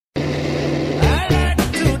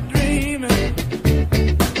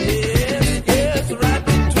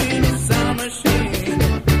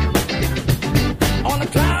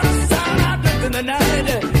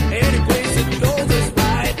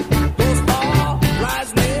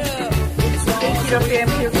Keto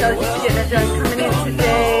family, Kelly, just getting it done. Coming in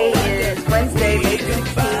today is Wednesday, May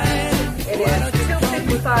 16th. It is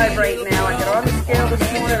 2:55 right now. I got on the scale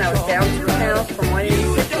this morning. I was down 2 pounds from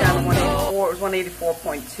 186 down to 184. It was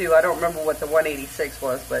 184.2. I don't remember what the 186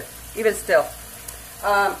 was, but even still.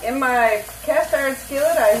 In my cast iron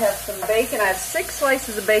skillet, I have some bacon. I have 6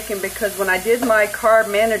 slices of bacon because when I did my carb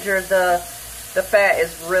manager, the fat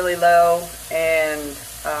is really low and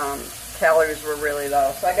calories were really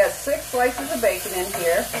low. So I got 6 slices of bacon in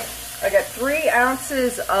here. I got 3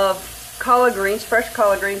 ounces of collard greens, fresh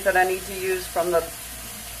collard greens that I need to use from the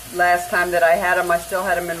last time that I had them. I still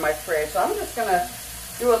had them in my fridge. So I'm just going to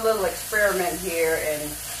do a little experiment here and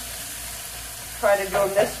try to do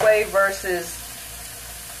them this way versus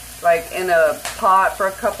like in a pot for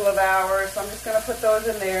a couple of hours. So I'm just going to put those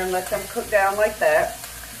in there and let them cook down like that.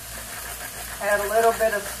 Add a little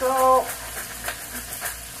bit of salt.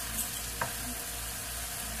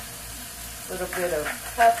 A little bit of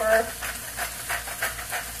pepper.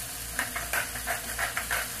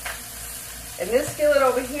 In this skillet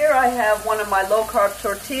over here, I have one of my low-carb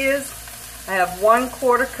tortillas. I have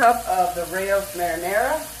 1/4 cup of the Rayo's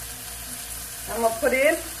marinara. I'm going to put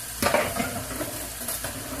in.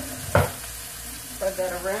 Spread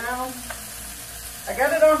that around. I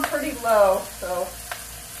got it on pretty low, so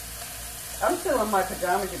I'm still in my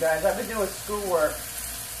pajamas, you guys. I've been doing schoolwork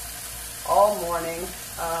all morning.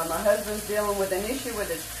 My husband's dealing with an issue with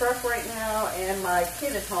his truck right now, and my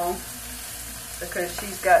kid is home because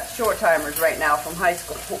she's got short timers right now from high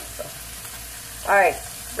school. So. Alright,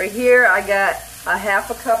 right here I got a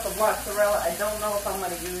 1/2 cup of mozzarella. I don't know if I'm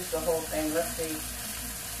going to use the whole thing. Let's see.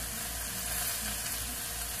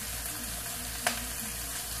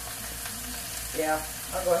 Yeah,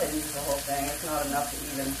 I'll go ahead and use the whole thing. It's not enough to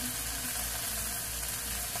even.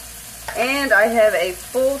 And I have a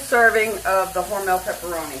full serving of the Hormel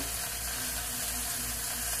pepperoni.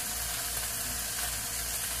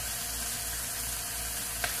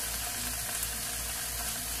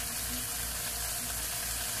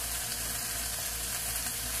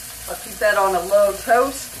 I'll keep that on a low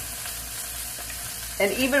toast.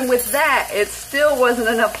 And even with that, it still wasn't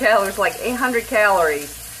enough calories, like 800 calories.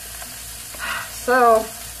 So,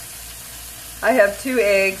 I have 2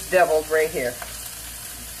 eggs deviled right here.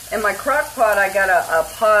 In my crock pot, I got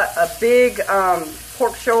a big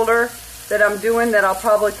pork shoulder that I'm doing that I'll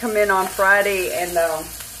probably come in on Friday and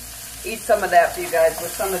eat some of that for you guys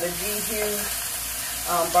with some of the G-Hughes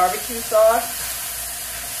barbecue sauce.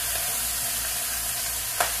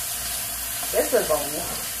 This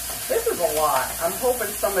is a lot. I'm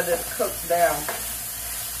hoping some of this cooks down.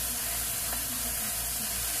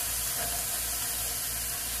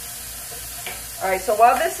 Alright, so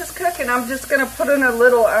while this is cooking, I'm just going to put in a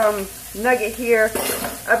little nugget here.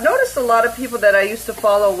 I've noticed a lot of people that I used to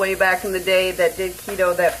follow way back in the day that did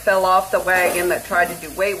keto that fell off the wagon, that tried to do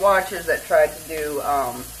Weight Watchers, that tried to do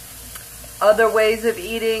other ways of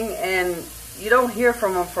eating, and you don't hear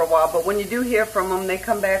from them for a while, but when you do hear from them, they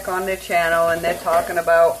come back on their channel and they're talking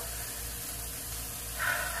about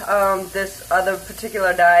this other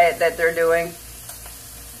particular diet that they're doing.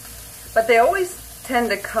 But they always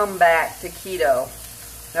tend to come back to keto.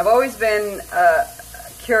 And I've always been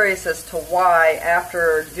curious as to why,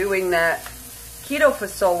 after doing that keto for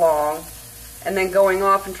so long and then going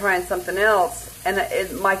off and trying something else, and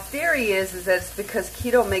my theory is that it's because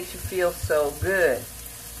keto makes you feel so good.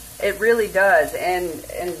 It really does. And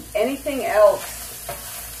anything else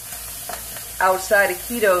outside of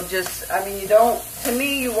keto just, I mean, you don't, to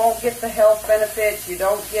me, you won't get the health benefits, you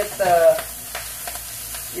don't get the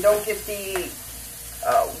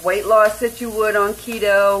weight loss that you would on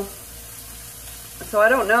keto. So I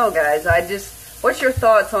don't know, guys. What's your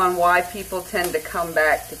thoughts on why people tend to come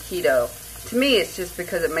back to keto? To me, it's just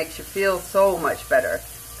because it makes you feel so much better.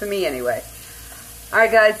 For me, anyway.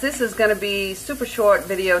 Alright, guys, this is going to be a super short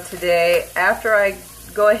video today. After I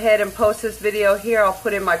go ahead and post this video here, I'll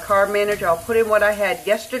put in my carb manager. I'll put in what I had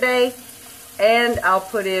yesterday, and I'll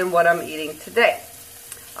put in what I'm eating today.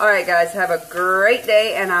 Alright guys, have a great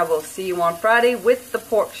day, and I will see you on Friday with the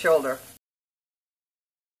pork shoulder.